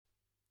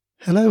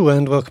Hello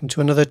and welcome to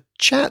another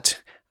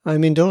chat.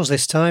 I'm indoors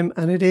this time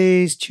and it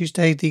is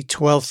Tuesday the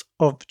 12th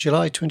of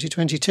July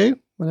 2022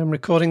 when I'm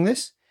recording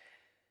this.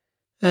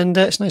 And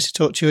it's nice to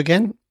talk to you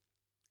again.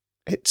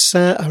 It's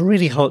a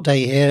really hot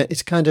day here.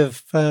 It's kind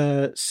of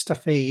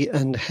stuffy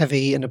and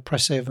heavy and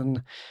oppressive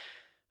and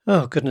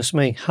oh goodness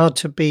me, hard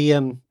to be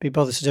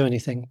bothered to do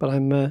anything. But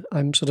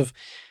I'm sort of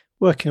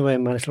working away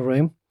in my little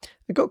room.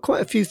 I've got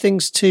quite a few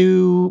things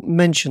to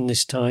mention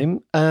this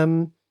time,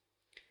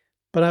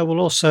 but I will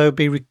also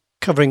be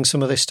covering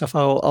some of this stuff.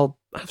 I'll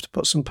have to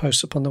put some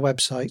posts up on the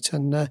website,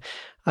 and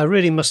I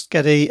really must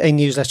get a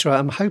newsletter out.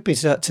 I'm hoping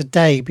to do that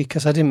today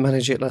because I didn't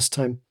manage it last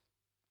time.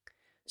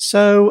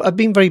 So I've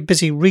been very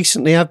busy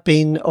recently. I've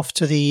been off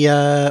to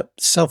the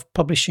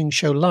Self-Publishing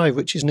Show Live,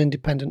 which is an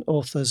independent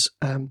authors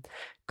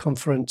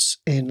conference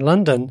in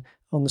London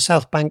on the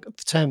South Bank of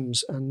the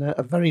Thames, and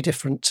a very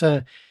different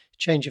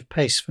change of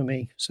pace for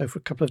me. So for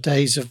a couple of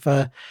days of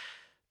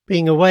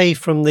being away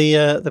from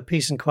the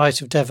peace and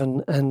quiet of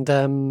Devon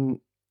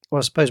and well,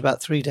 I suppose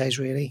about 3 days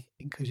really,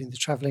 including the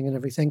travelling and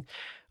everything,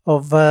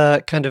 of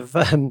kind of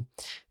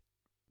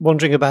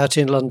wandering about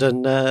in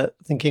London,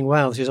 thinking,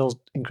 wow, this is all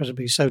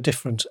incredibly so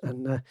different.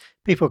 And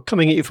people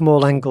coming at you from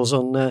all angles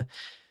on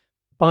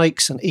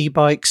bikes and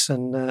e-bikes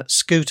and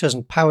scooters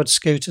and powered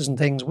scooters and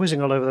things,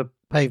 whizzing all over the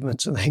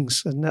pavements and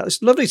things. And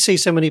it's lovely to see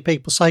so many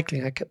people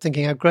cycling. I kept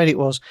thinking how great it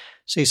was to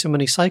see so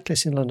many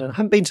cyclists in London. I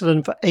haven't been to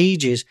London for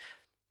ages.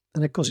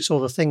 And of course, it's all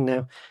the thing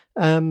now.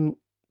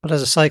 But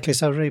as a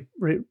cyclist, I was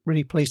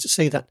really pleased to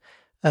see that,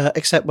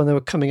 except when they were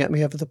coming at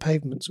me over the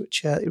pavements,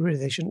 which really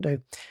they shouldn't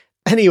do.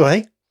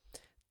 Anyway,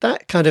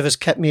 that kind of has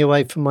kept me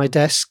away from my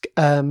desk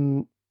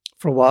for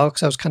a while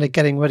because I was kind of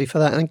getting ready for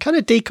that and kind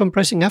of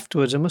decompressing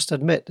afterwards, I must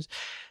admit. I've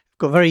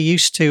got very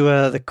used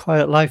to the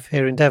quiet life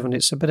here in Devon.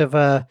 It's a bit of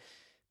a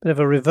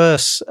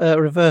reverse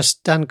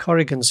Dan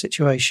Corrigan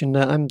situation.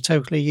 I'm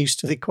totally used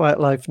to the quiet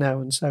life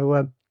now, and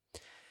so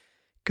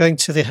going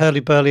to the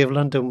hurly-burly of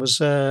London was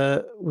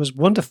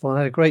wonderful. I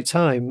had a great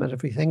time and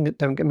everything.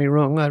 Don't get me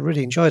wrong, I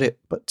really enjoyed it.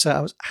 But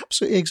I was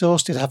absolutely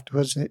exhausted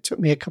afterwards, and it took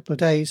me a couple of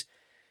days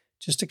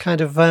just to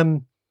kind of,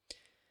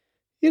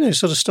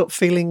 sort of stop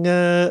feeling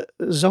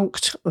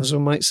zonked, as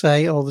one might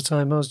say, all the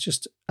time. I was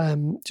just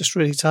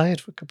really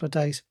tired for a couple of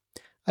days.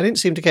 I didn't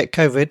seem to get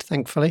COVID,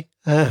 thankfully.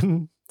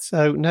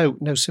 So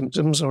no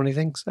symptoms or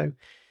anything. So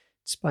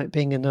despite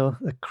being in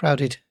the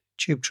crowded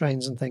tube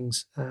trains and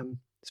things,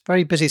 it's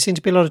very busy. There seems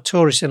to be a lot of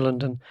tourists in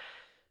London,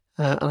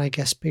 and I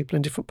guess people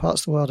in different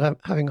parts of the world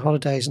having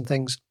holidays and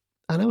things.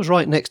 And I was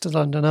right next to the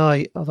London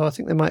Eye, although I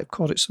think they might have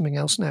called it something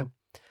else now.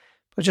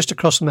 But just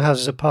across from the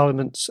Houses of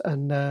Parliament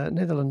and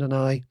near the London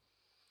Eye.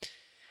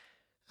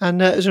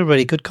 And it was a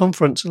really good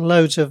conference.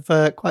 Loads of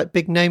quite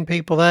big name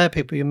people there,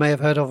 people you may have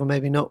heard of or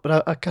maybe not,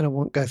 but I kind of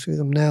won't go through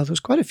them now. There was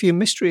quite a few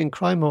mystery and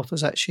crime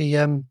authors actually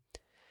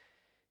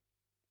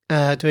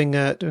doing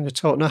a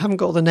talk. Now, I haven't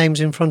got all the names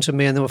in front of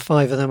me, and there were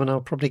 5 of them, and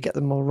I'll probably get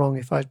them all wrong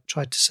if I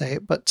tried to say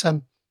it. But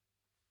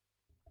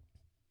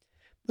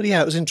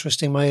yeah, it was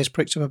interesting. My ears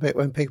pricked up a bit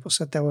when people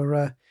said they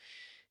were,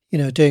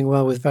 doing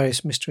well with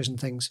various mysteries and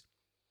things.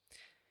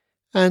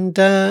 And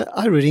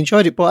I really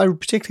enjoyed it. But I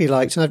particularly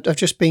liked, and I've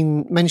just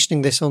been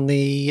mentioning this on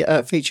the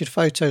featured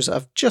photos that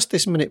I've just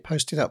this minute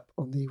posted up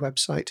on the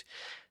website.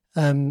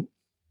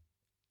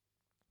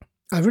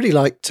 I really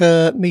liked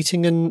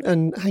meeting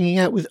and hanging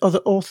out with other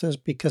authors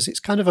because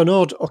it's kind of an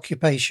odd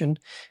occupation.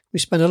 We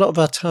spend a lot of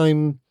our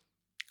time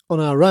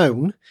on our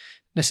own,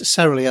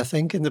 necessarily, I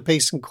think, in the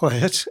peace and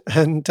quiet.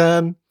 And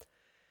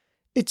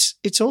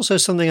it's also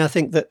something I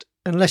think that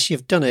unless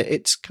you've done it,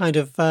 it's kind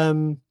of,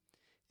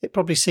 it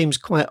probably seems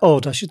quite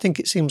odd. I should think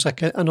it seems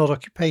like an odd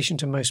occupation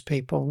to most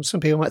people.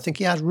 Some people might think,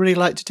 yeah, I'd really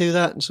like to do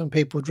that. And some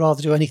people would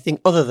rather do anything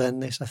other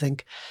than this, I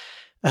think.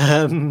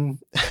 Then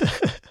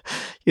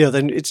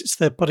it's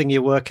the putting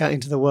your work out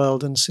into the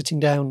world and sitting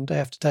down day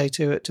after day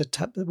to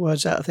tap the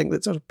words out. I think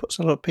that sort of puts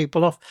a lot of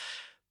people off.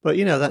 But,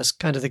 that's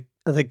kind of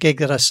the gig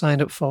that I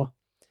signed up for.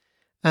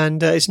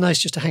 And it's nice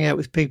just to hang out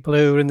with people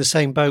who are in the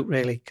same boat,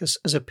 really, because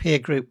as a peer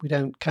group, we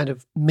don't kind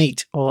of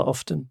meet all that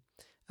often,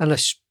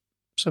 unless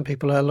some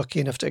people are lucky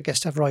enough to, I guess,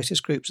 to have writers'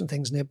 groups and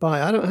things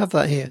nearby. I don't have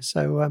that here,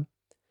 so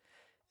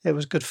it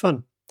was good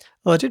fun.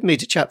 Well, I did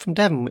meet a chap from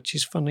Devon, which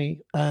is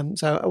funny.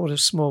 So what a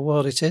small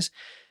world it is.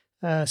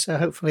 So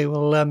hopefully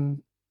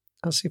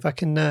I'll see if I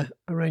can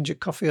arrange a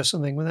coffee or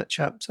something with that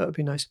chap. So that would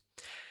be nice.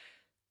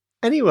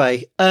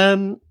 Anyway,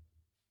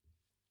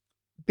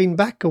 been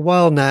back a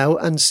while now.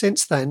 And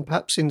since then,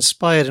 perhaps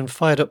inspired and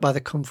fired up by the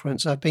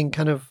conference, I've been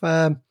kind of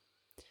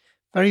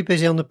very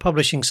busy on the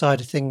publishing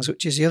side of things,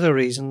 which is the other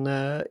reason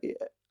I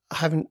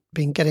haven't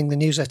been getting the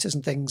newsletters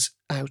and things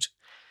out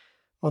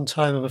on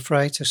time, I'm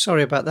afraid. So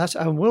sorry about that.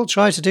 I will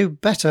try to do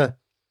better.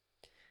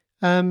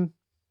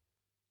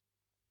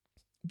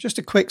 Just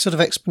a quick sort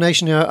of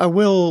explanation here. I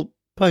will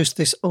post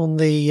this on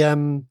the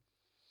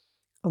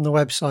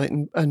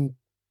website and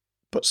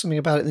put something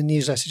about it in the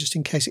newsletter just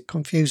in case it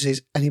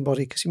confuses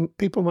anybody, because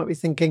people might be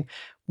thinking,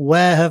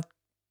 where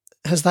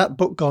has that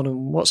book gone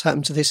and what's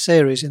happened to this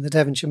series in the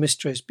Devonshire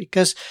Mysteries?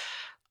 Because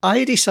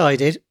I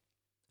decided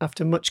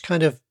after much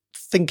kind of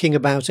thinking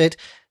about it,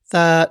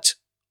 that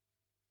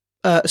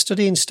A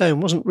Study in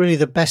Stone wasn't really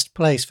the best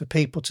place for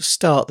people to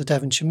start the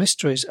Devonshire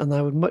Mysteries, and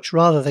I would much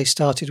rather they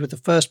started with the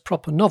first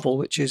proper novel,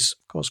 which is,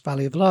 of course,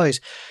 Valley of Lies.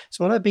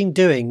 So what I've been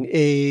doing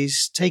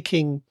is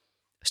taking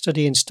A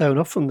Study in Stone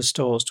off from the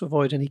stores to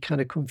avoid any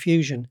kind of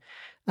confusion.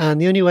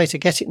 And the only way to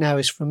get it now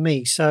is from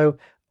me. So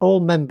all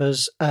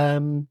members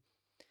can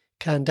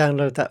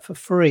download that for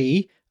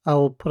free.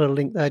 I'll put a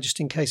link there just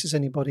in case there's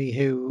anybody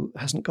who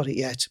hasn't got it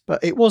yet.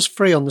 But it was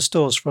free on the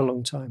stores for a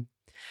long time.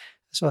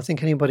 So I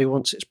think anybody who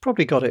wants it's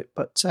probably got it.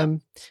 But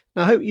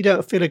I hope you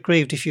don't feel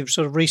aggrieved if you've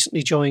sort of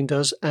recently joined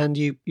us and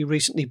you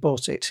recently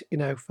bought it,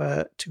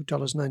 for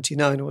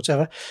 $2.99 or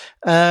whatever.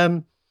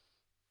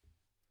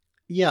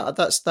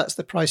 That's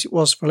the price it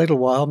was for a little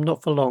while,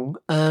 not for long.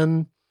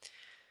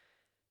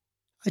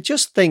 I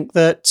just think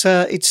that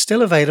it's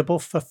still available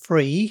for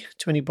free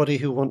to anybody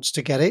who wants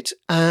to get it,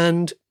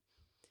 and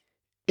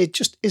it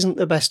just isn't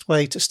the best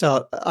way to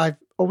start. I've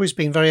always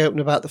been very open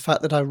about the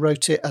fact that I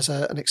wrote it as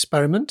an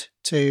experiment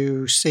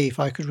to see if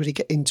I could really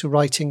get into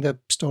writing the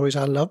stories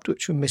I loved,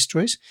 which were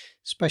mysteries,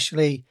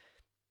 especially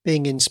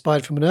being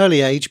inspired from an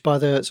early age by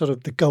the sort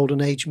of the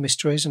golden age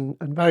mysteries and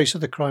various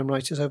other crime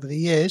writers over the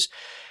years.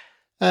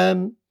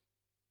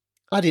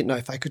 I didn't know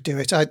if I could do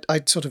it. I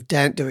sort of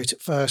daren't do it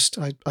at first.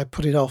 I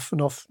put it off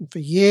and off for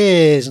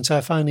years until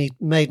I finally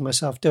made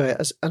myself do it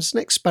as an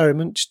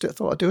experiment. Just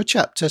thought I'd do a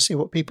chapter, see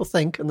what people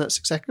think, and that's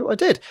exactly what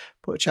I did.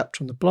 Put a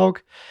chapter on the blog,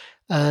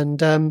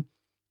 and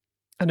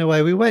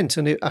away we went.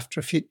 And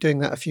after doing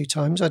that a few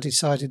times, I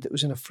decided it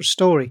was enough for a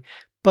story.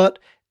 But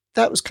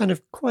that was kind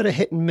of quite a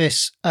hit and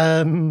miss,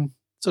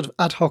 sort of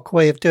ad hoc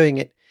way of doing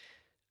it.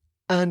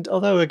 And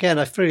although, again,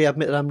 I freely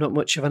admit that I'm not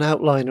much of an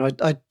outliner,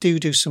 I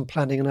do some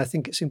planning, and I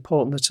think it's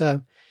important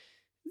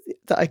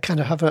that I kind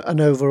of have an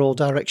overall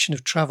direction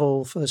of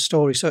travel for the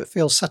story so it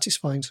feels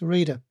satisfying to the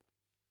reader.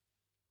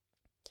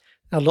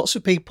 Now, lots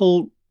of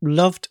people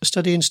loved A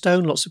Study in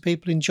Stone. Lots of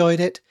people enjoyed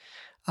it.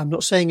 I'm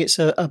not saying it's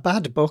a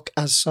bad book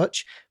as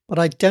such, but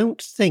I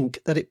don't think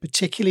that it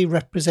particularly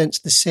represents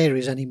the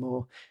series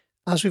anymore.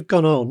 As we've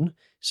gone on,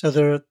 so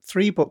there are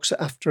 3 books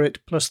after it,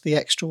 plus the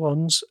extra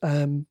ones,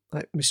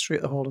 like Mystery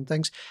at the Hall and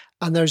things.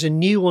 And there's a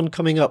new one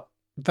coming up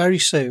very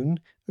soon,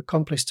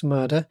 Accomplice to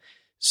Murder.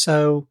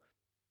 So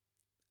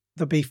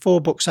there'll be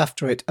 4 books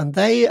after it. And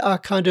they are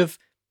kind of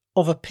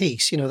a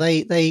piece.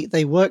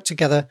 They work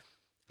together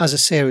as a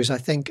series, I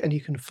think. And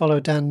you can follow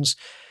Dan's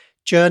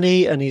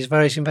journey and his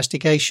various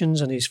investigations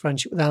and his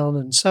friendship with Alan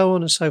and so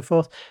on and so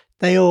forth.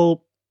 They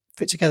all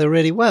fit together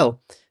really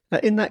well. Now,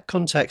 in that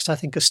context, I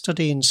think A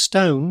Study in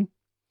Stone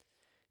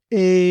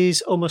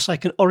is almost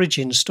like an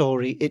origin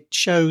story. It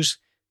shows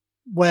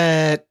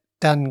where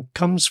Dan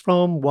comes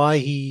from, why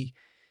he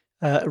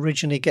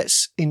originally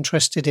gets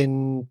interested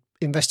in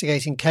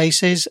investigating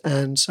cases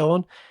and so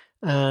on.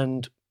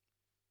 And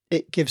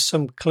it gives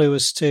some clue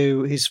as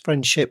to his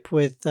friendship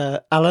with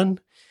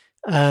Alan.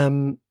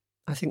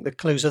 I think the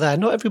clues are there.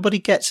 Not everybody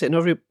gets it.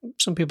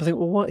 Some people think,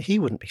 well, what? He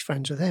wouldn't be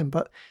friends with him.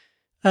 But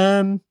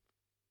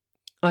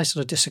I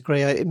sort of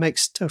disagree. It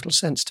makes total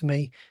sense to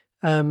me.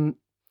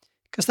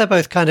 Because they're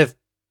both kind of,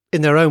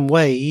 in their own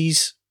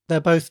ways, they're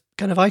both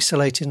kind of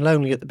isolated and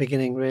lonely at the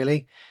beginning,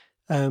 really.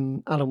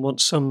 Alan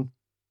wants some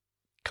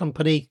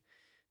company,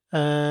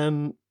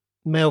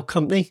 male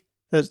company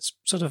that's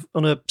sort of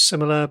on a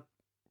similar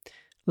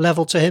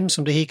level to him,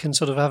 somebody he can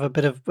sort of have a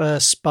bit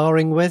of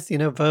sparring with,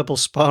 verbal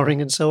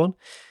sparring and so on.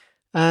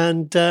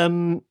 And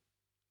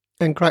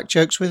crack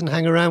jokes with and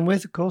hang around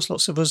with. Of course,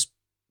 lots of us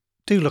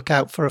do look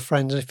out for a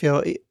friend. If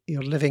you're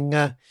living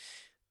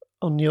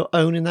on your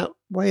own in that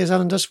way, as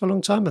Alan does for a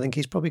long time, I think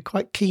he's probably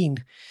quite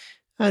keen.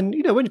 And,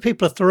 when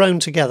people are thrown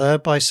together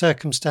by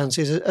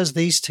circumstances, as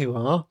these two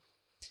are,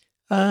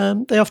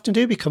 they often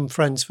do become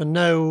friends for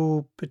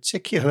no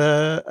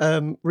particular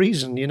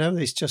reason.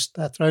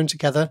 They're thrown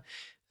together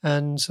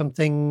and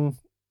something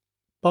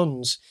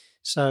bonds.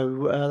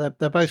 So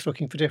they're both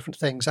looking for different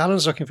things.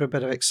 Alan's looking for a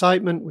bit of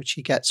excitement, which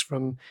he gets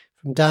from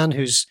Dan,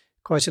 who's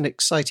quite an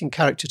exciting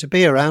character to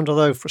be around,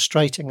 although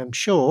frustrating, I'm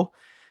sure.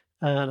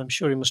 And I'm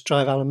sure he must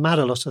drive Alan mad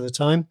a lot of the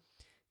time.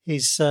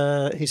 His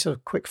sort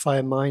of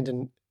quick-fire mind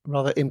and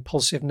rather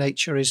impulsive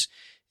nature is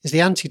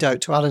the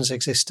antidote to Alan's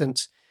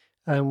existence.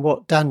 And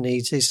what Dan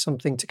needs is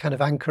something to kind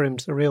of anchor him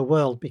to the real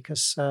world,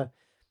 because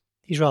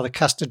he's rather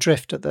cast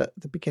adrift at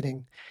the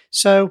beginning.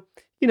 So,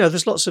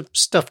 there's lots of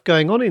stuff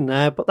going on in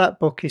there, but that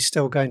book is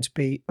still going to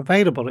be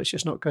available. It's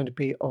just not going to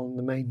be on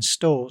the main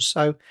stores.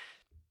 So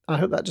I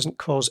hope that doesn't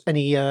cause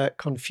any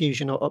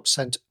confusion or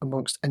upset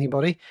amongst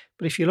anybody.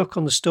 But if you look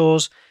on the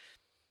stores,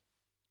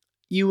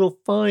 you will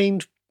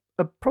find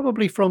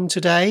probably from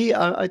today.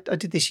 I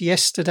did this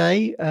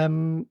yesterday,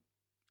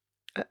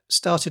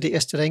 started it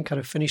yesterday and kind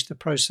of finished the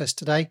process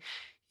today.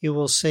 You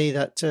will see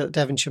that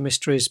Devonshire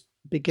Mysteries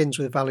begins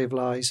with Valley of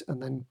Lies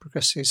and then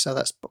progresses. So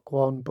that's book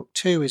 1. Book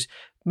 2 is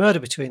Murder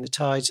Between the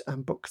Tides,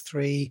 and book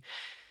 3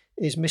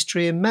 is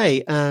Mystery in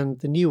May. And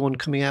the new one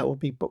coming out will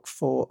be book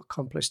 4,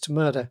 Accomplice to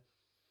Murder.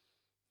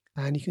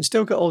 And you can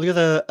still get all the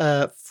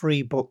other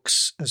free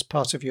books as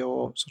part of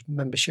your sort of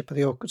membership of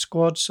the Awkward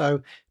Squad.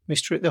 So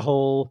Mystery at the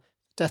Hall,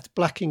 Death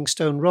Blacking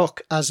Stone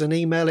Rock as an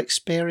email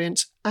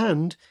experience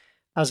and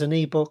as an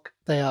ebook,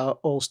 they are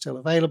all still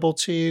available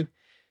to you.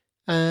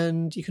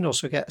 And you can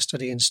also get A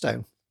Study in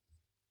Stone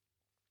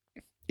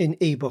in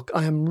ebook.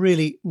 I am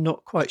really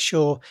not quite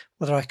sure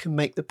whether I can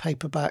make the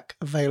paperback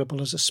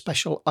available as a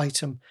special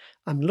item.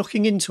 I'm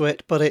looking into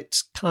it, but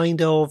it's kind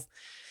of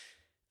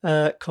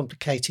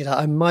complicated.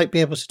 I might be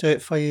able to do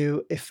it for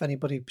you if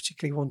anybody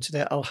particularly wanted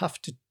it. I'll have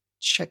to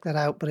check that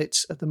out, but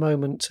it's at the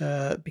moment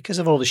because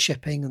of all the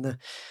shipping and the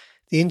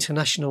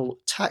international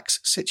tax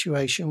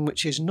situation,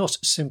 which is not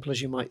as simple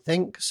as you might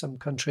think. Some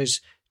countries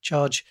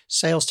charge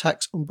sales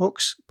tax on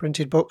books,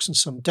 printed books, and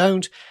some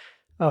don't.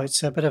 Oh,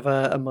 it's a bit of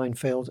a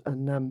minefield,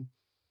 and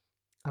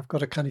I've got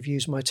to kind of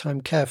use my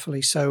time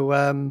carefully. So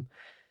I'm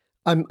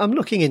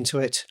looking into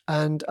it,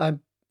 and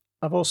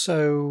I've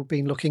also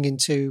been looking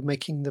into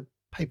making the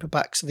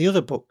paperbacks of the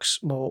other books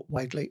more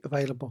widely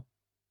available.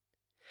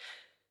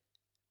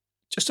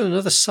 Just on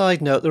another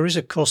side note, there is,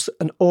 of course,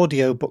 an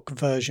audiobook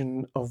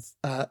version of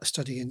A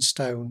Study in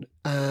Stone,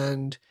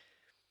 and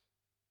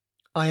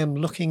I am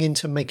looking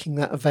into making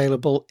that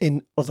available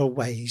in other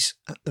ways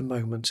at the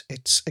moment.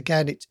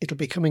 It'll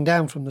be coming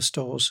down from the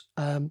stores.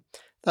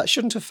 That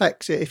shouldn't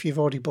affect it if you've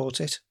already bought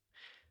it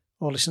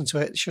or listened to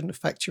it. It shouldn't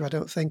affect you, I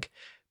don't think.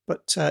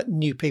 But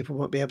new people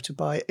won't be able to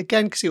buy it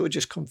again because it would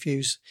just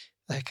confuse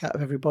the heck out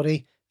of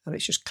everybody. And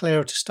it's just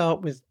clearer to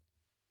start with.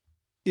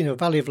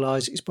 Valley of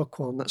Lies is book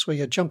one. That's where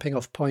you're jumping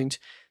off point.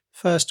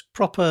 First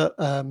proper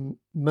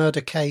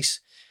murder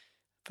case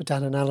for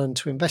Dan and Alan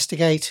to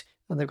investigate,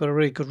 and they've got a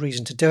really good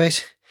reason to do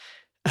it.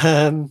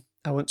 I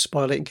won't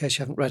spoil it in case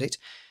you haven't read it,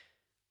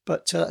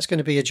 but that's going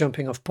to be a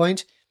jumping off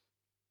point,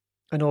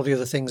 and all the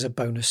other things are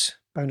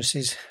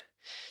bonuses.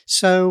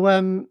 So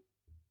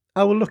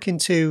I will look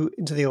into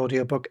the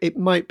audiobook. It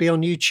might be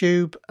on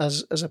YouTube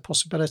as a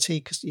possibility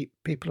because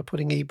people are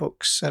putting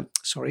audiobooks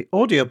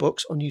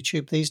on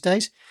YouTube these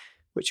days,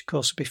 which of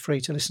course will be free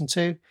to listen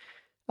to.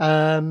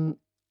 And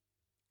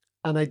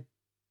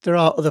there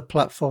are other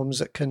platforms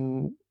that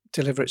can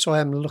deliver it. So I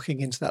am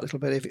looking into that a little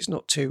bit if it's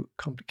not too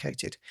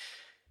complicated.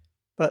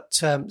 But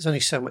there's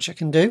only so much I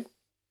can do.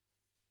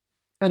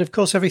 And of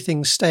course,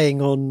 everything's staying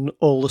on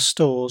all the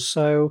stores.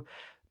 So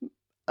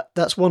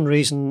that's one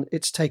reason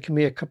it's taken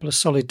me a couple of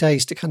solid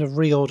days to kind of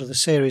reorder the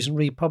series and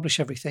republish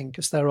everything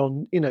because they're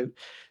on,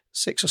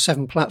 6 or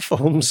 7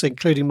 platforms,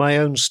 including my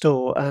own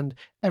store. And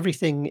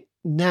everything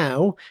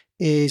now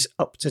is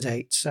up to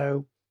date.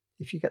 So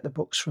if you get the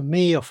books from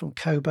me or from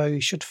Kobo,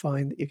 you should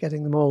find that you're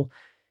getting them all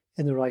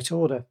in the right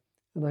order.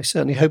 And I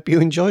certainly hope you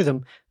enjoy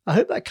them. I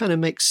hope that kind of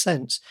makes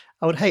sense.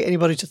 I would hate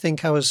anybody to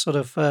think I was sort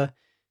of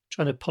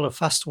trying to pull a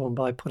fast one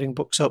by putting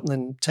books up and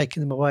then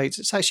taking them away.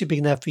 It's actually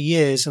been there for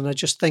years, and I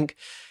just think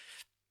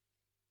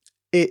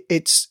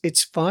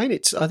it's fine.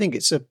 I think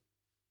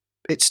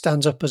it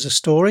stands up as a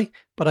story,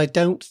 but I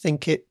don't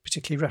think it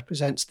particularly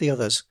represents the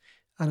others.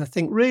 And I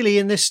think really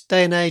in this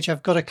day and age,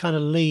 I've got to kind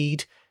of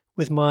lead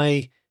with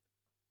my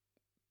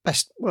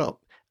best. Well,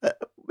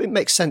 it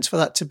makes sense for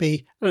that to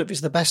be, I don't know if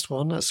it's the best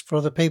one, that's for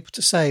other people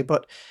to say,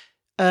 but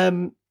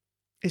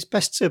it's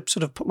best to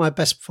sort of put my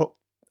best foot,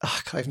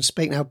 I can't even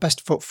speak now,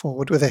 best foot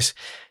forward with this.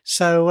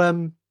 So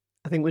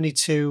I think we need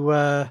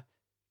to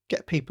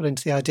get people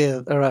into the idea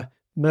that there are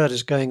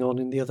murders going on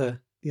in the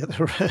other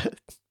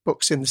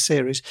books in the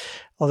series,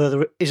 although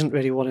there isn't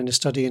really one in A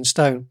Study in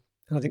Stone.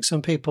 And I think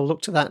some people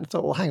looked at that and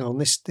thought, well, hang on,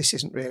 this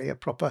isn't really a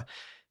proper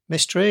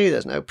mystery.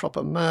 There's no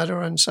proper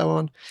murder and so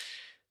on.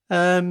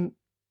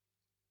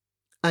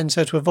 And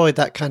so to avoid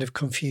that kind of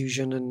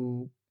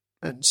confusion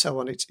and so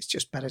on, it's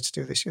just better to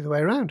do this the other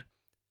way around.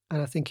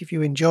 And I think if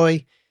you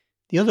enjoy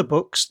the other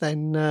books,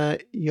 then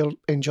you'll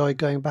enjoy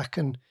going back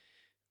and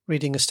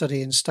reading A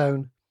Study in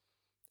Stone.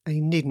 And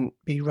you needn't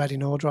be read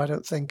in order, I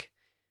don't think,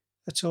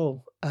 at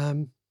all.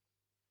 We're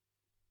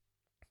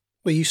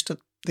used to,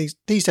 these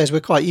days, we're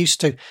quite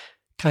used to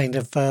kind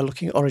of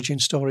looking at origin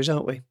stories,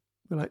 aren't we?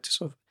 We like to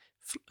sort of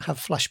have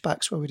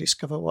flashbacks where we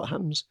discover what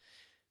happens.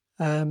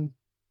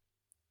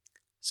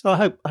 So I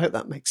hope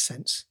that makes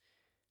sense.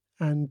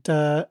 And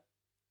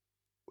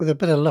with a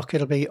bit of luck,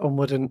 it'll be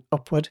onward and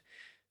upward.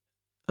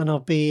 And I'll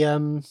be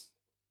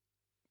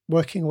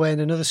working away in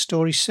another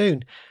story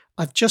soon.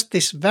 I've just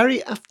this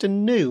very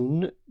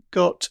afternoon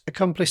got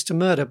Accomplice to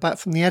Murder back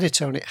from the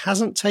editor, and it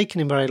hasn't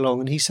taken him very long,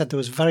 and he said there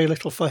was very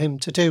little for him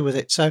to do with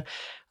it. So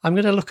I'm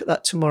going to look at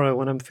that tomorrow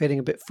when I'm feeling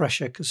a bit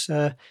fresher, because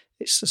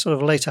it's a sort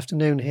of late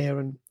afternoon here,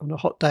 and on a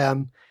hot day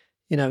I'm,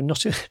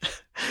 not,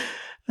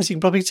 as you can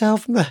probably tell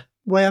from the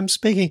way I'm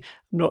speaking,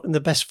 I'm not in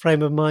the best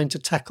frame of mind to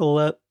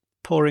tackle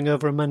poring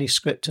over a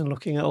manuscript and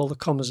looking at all the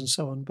commas and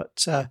so on.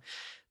 But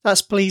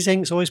that's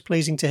pleasing. It's always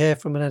pleasing to hear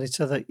from an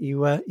editor that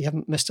you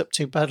haven't messed up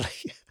too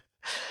badly.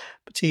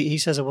 But he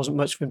says there wasn't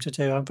much for him to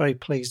do. I'm very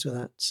pleased with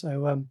that.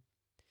 So,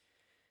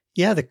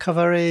 the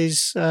cover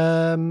is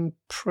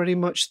pretty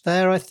much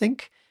there, I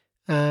think.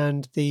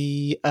 And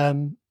the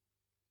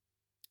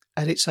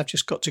edits I've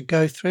just got to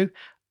go through.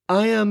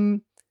 I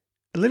am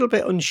a little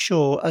bit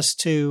unsure as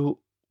to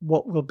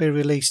what will be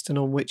released and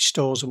on which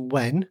stores and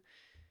when.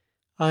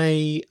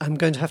 I am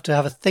going to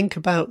have a think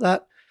about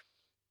that.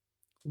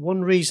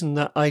 One reason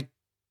that I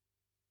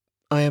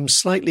am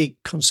slightly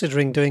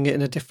considering doing it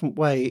in a different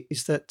way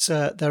is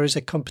that there is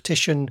a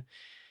competition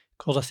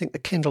called, I think, the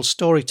Kindle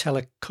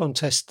Storyteller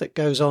Contest that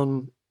goes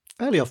on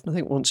fairly often, I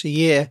think once a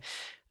year.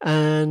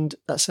 And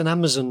that's an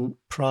Amazon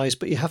prize,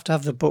 but you have to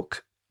have the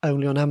book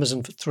only on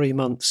Amazon for 3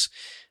 months.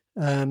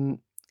 I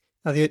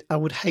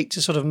would hate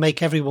to sort of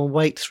make everyone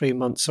wait 3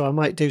 months, so I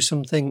might do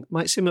something,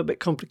 might seem a bit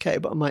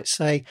complicated, but I might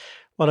say,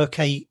 well,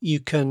 okay, you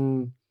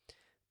can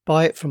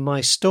buy it from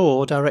my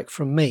store direct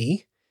from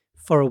me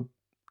for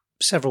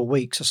several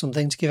weeks or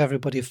something to give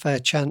everybody a fair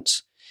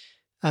chance.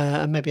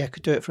 And maybe I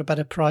could do it for a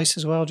better price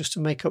as well, just to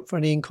make up for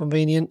any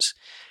inconvenience.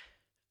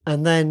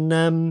 And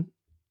then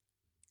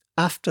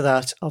after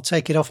that, I'll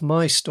take it off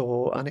my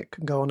store and it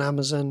can go on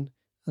Amazon.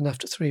 And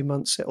after 3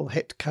 months, it'll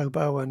hit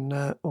Kobo and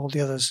all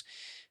the others,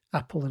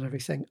 Apple and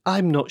everything.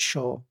 I'm not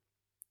sure.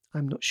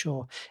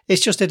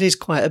 It's just it is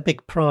quite a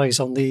big prize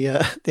on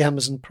the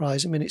Amazon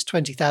prize. I mean, it's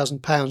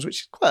 £20,000,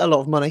 which is quite a lot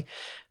of money.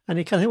 And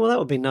you can think, well, that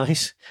would be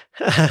nice.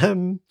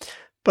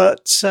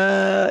 But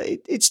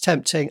it's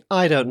tempting.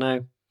 I don't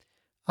know.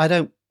 I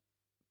don't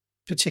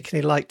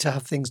particularly like to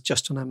have things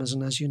just on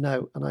Amazon, as you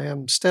know. And I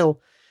am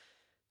still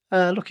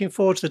looking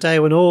forward to the day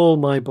when all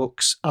my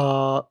books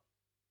are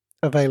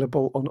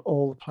available on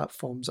all the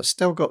platforms. I've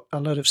still got a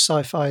load of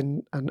sci-fi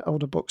and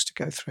older books to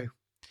go through.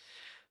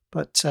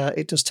 But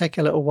it does take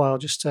a little while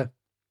just to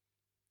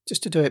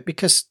do it,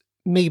 because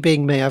me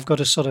being me, I've got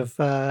to sort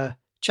of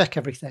check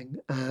everything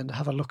and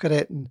have a look at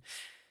it and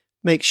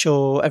make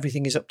sure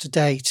everything is up to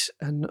date,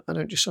 and I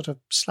don't just sort of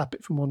slap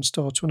it from one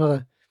store to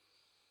another.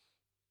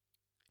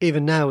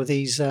 Even now with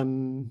these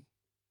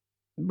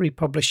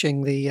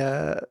republishing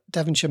the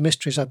Devonshire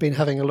Mysteries, I've been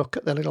having a look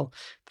at the little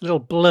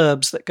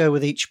blurbs that go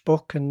with each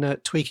book and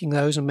tweaking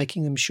those and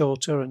making them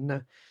shorter,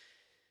 and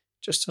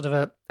just sort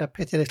of a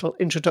pithy little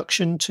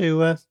introduction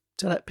to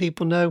let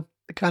people know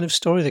the kind of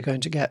story they're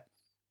going to get.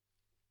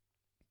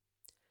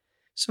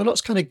 So lots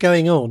kind of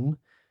going on.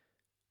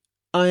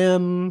 I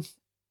am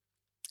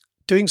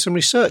doing some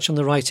research on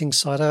the writing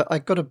side. I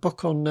got a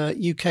book on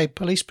UK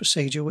police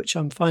procedure, which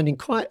I'm finding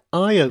quite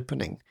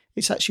eye-opening.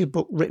 It's actually a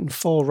book written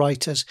for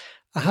writers.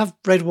 I have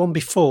read one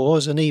before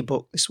as an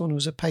ebook. This one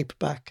was a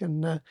paperback,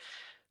 and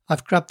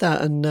I've grabbed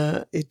that,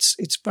 and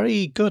it's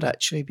very good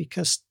actually,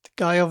 because the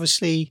guy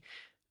obviously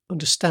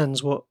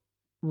understands what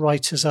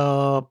writers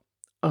are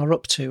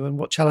up to and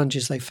what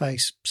challenges they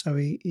face. So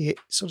he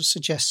sort of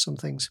suggests some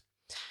things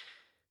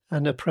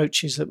and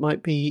approaches that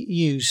might be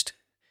used.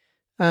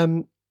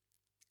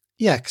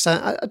 Because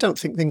I don't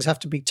think things have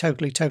to be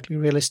totally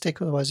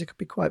realistic, otherwise it could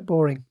be quite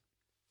boring.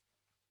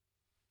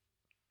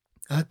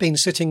 I've been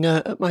sitting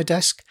at my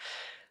desk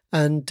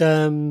and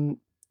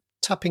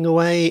tapping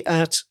away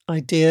at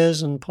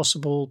ideas and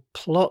possible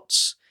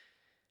plots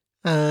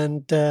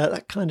and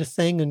that kind of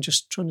thing, and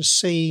just trying to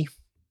see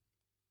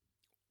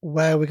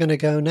where we're going to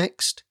go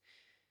next.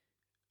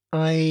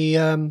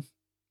 I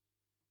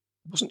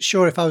wasn't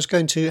sure if I was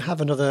going to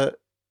have another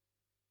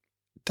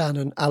Dan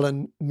and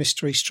Alan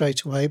mystery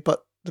straight away,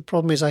 but the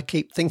problem is I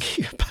keep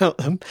thinking about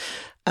them,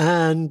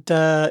 and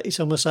it's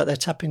almost like they're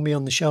tapping me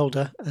on the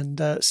shoulder and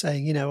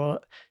saying,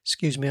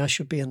 excuse me, I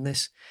should be in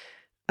this.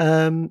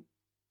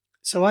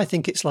 So I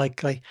think it's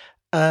likely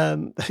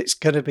that it's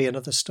going to be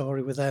another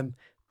story with them,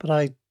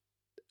 but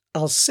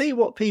I'll see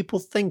what people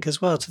think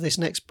as well to this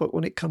next book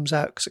when it comes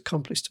out, because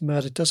Accomplice to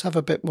Murder does have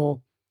a bit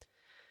more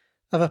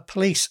of a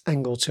police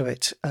angle to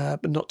it,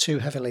 but not too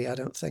heavily, I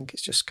don't think.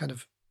 It's just kind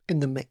of in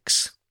the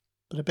mix,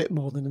 but a bit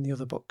more than in the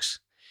other books.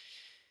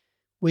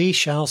 We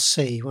shall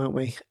see, won't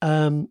we?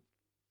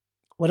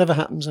 Whatever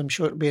happens, I'm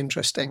sure it'll be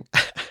interesting.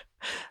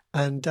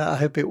 And I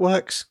hope it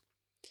works.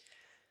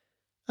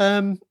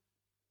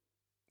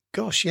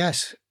 Gosh,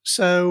 yes.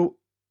 So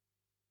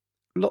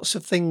lots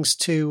of things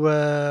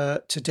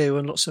to do,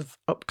 and lots of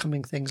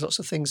upcoming things, lots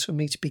of things for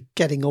me to be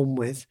getting on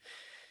with.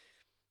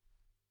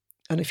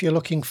 And if you're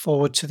looking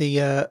forward to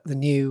the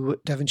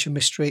new Devonshire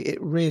Mystery, it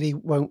really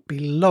won't be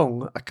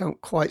long. I can't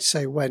quite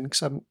say when,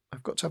 because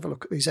I've got to have a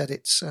look at these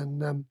edits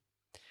and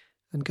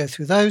go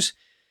through those.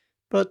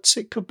 But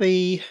it could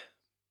be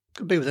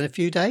within a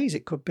few days.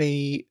 It could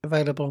be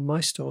available on my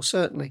store,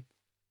 certainly.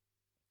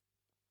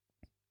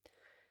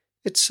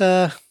 It's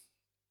a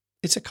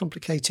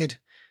complicated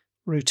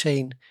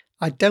routine.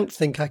 I don't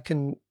think I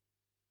can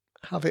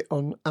have it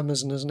on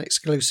Amazon as an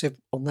exclusive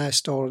on their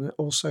store and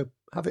also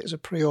have it as a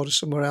pre-order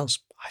somewhere else.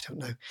 I don't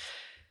know.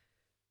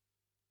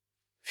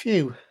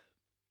 Phew.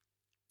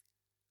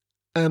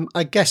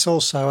 I guess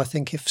also, I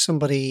think if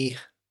somebody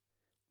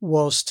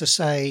was to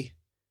say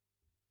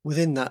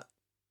within that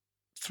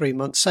 3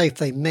 months, say if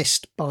they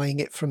missed buying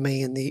it from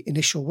me in the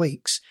initial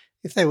weeks,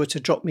 if they were to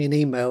drop me an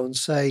email and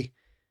say,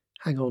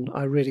 hang on,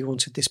 I really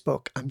wanted this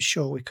book, I'm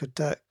sure we could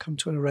come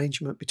to an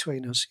arrangement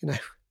between us,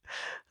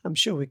 I'm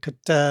sure we could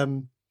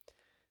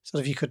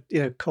you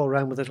could, call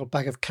around with a little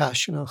bag of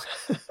cash,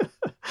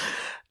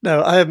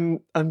 No,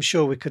 I'm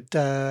sure we could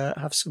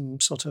have some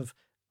sort of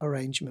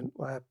arrangement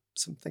where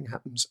something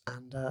happens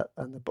and the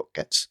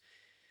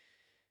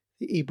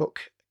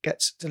ebook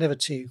gets delivered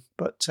to you,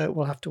 but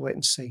we'll have to wait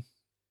and see.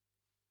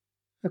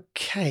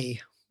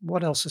 Okay,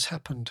 what else has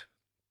happened?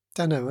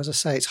 Don't know. As I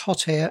say, it's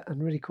hot here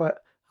and really quite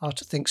hard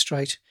to think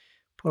straight.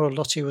 Poor old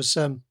Lottie was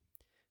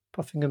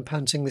puffing and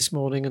panting this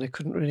morning, and I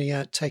couldn't really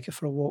take her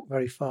for a walk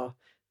very far.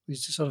 We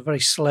used to sort of very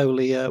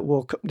slowly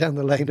walk up and down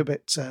the lane a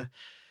bit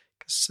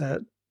because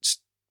it's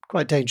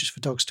quite dangerous for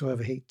dogs to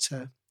overheat,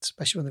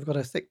 especially when they've got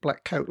a thick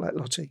black coat like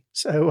Lottie.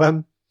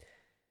 So,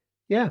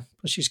 yeah,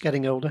 but she's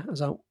getting older,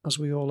 as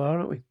we all are,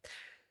 aren't we?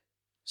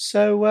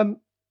 So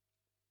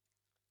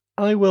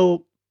I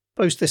will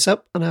post this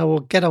up and I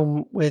will get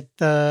on with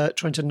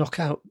trying to knock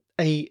out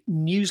a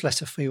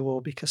newsletter for you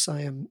all, because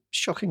I am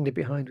shockingly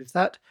behind with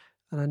that.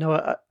 And I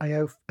know I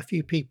owe a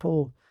few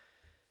people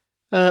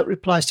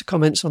replies to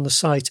comments on the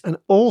site and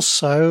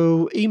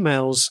also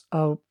emails.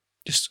 I'll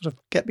just sort of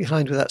get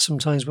behind with that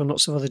sometimes when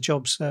lots of other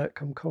jobs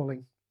come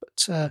calling.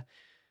 But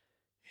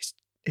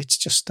it's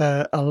just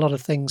a lot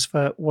of things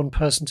for one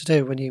person to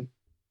do when you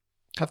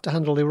have to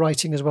handle the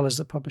writing as well as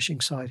the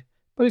publishing side.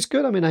 But it's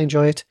good. I mean, I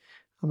enjoy it.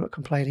 I'm not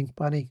complaining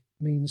by any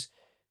means.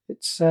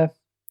 It's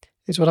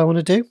what I want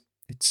to do.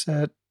 It's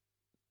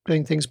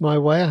doing things my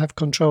way. I have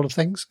control of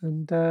things,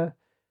 and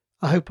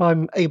I hope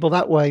I'm able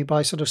that way,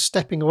 by sort of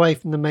stepping away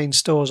from the main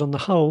stores on the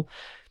whole,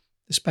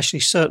 especially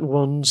certain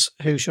ones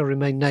who shall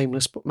remain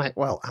nameless, but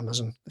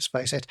Amazon, let's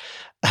face it.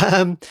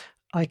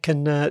 I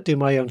can do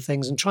my own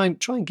things and try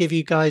and give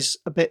you guys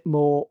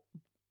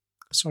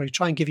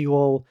try and give you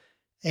all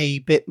a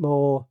bit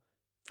more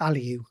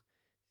value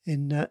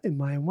in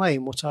my own way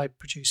in what I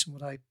produce and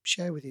what I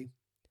share with you.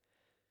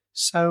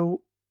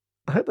 So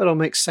I hope that all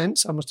makes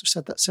sense. I must have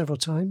said that several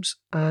times.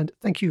 And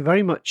thank you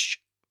very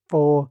much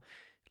for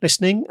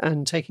listening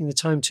and taking the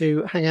time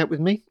to hang out with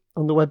me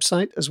on the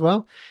website as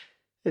well.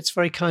 It's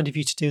very kind of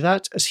you to do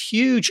that. A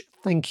huge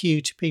thank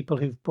you to people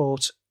who've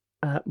bought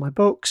my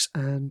books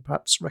and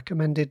perhaps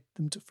recommended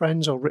them to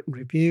friends or written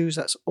reviews.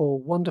 That's all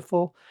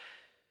wonderful.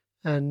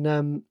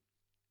 And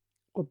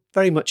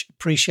very much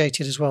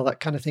appreciated as well.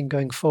 That kind of thing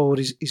going forward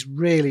is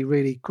really,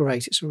 really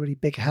great. It's a really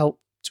big help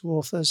to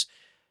authors.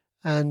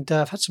 And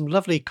I've had some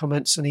lovely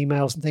comments and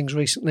emails and things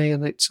recently.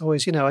 And it's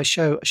always, I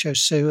show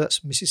Sue,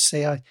 that's Mrs.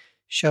 C.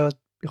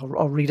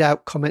 I'll read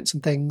out comments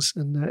and things.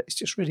 And it's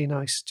just really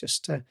nice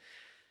just to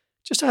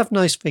have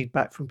nice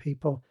feedback from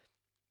people.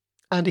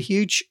 And a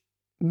huge,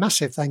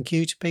 massive thank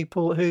you to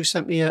people who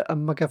sent me a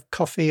mug of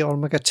coffee or a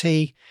mug of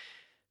tea,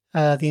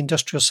 the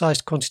industrial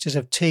sized quantities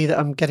of tea that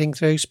I'm getting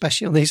through,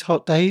 especially on these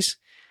hot days.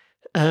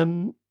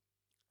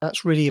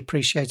 That's really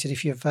appreciated.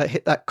 If you've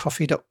hit that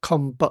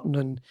coffee.com button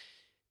and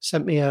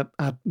sent me a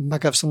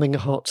mug of something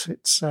hot,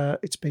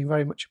 it's been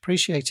very much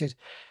appreciated.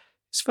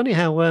 It's funny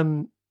how, I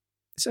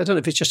don't know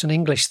if it's just an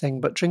English thing,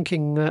 but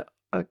drinking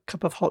a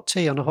cup of hot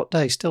tea on a hot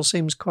day still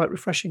seems quite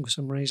refreshing for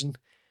some reason.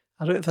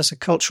 I don't know if that's a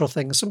cultural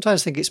thing. I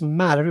sometimes think it's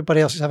mad. Everybody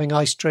else is having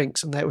iced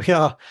drinks, and there we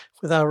are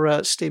with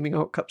our steaming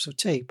hot cups of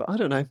tea. But I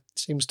don't know. It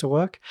seems to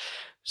work.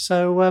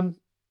 So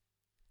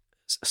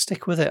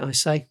stick with it, I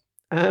say.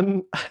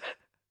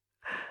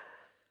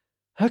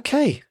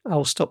 Okay,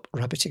 I'll stop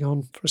rabbiting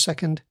on for a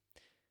second.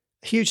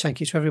 A huge thank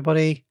you to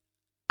everybody,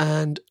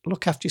 and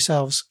look after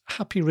yourselves.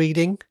 Happy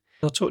reading.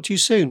 I'll talk to you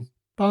soon.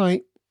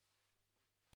 Bye.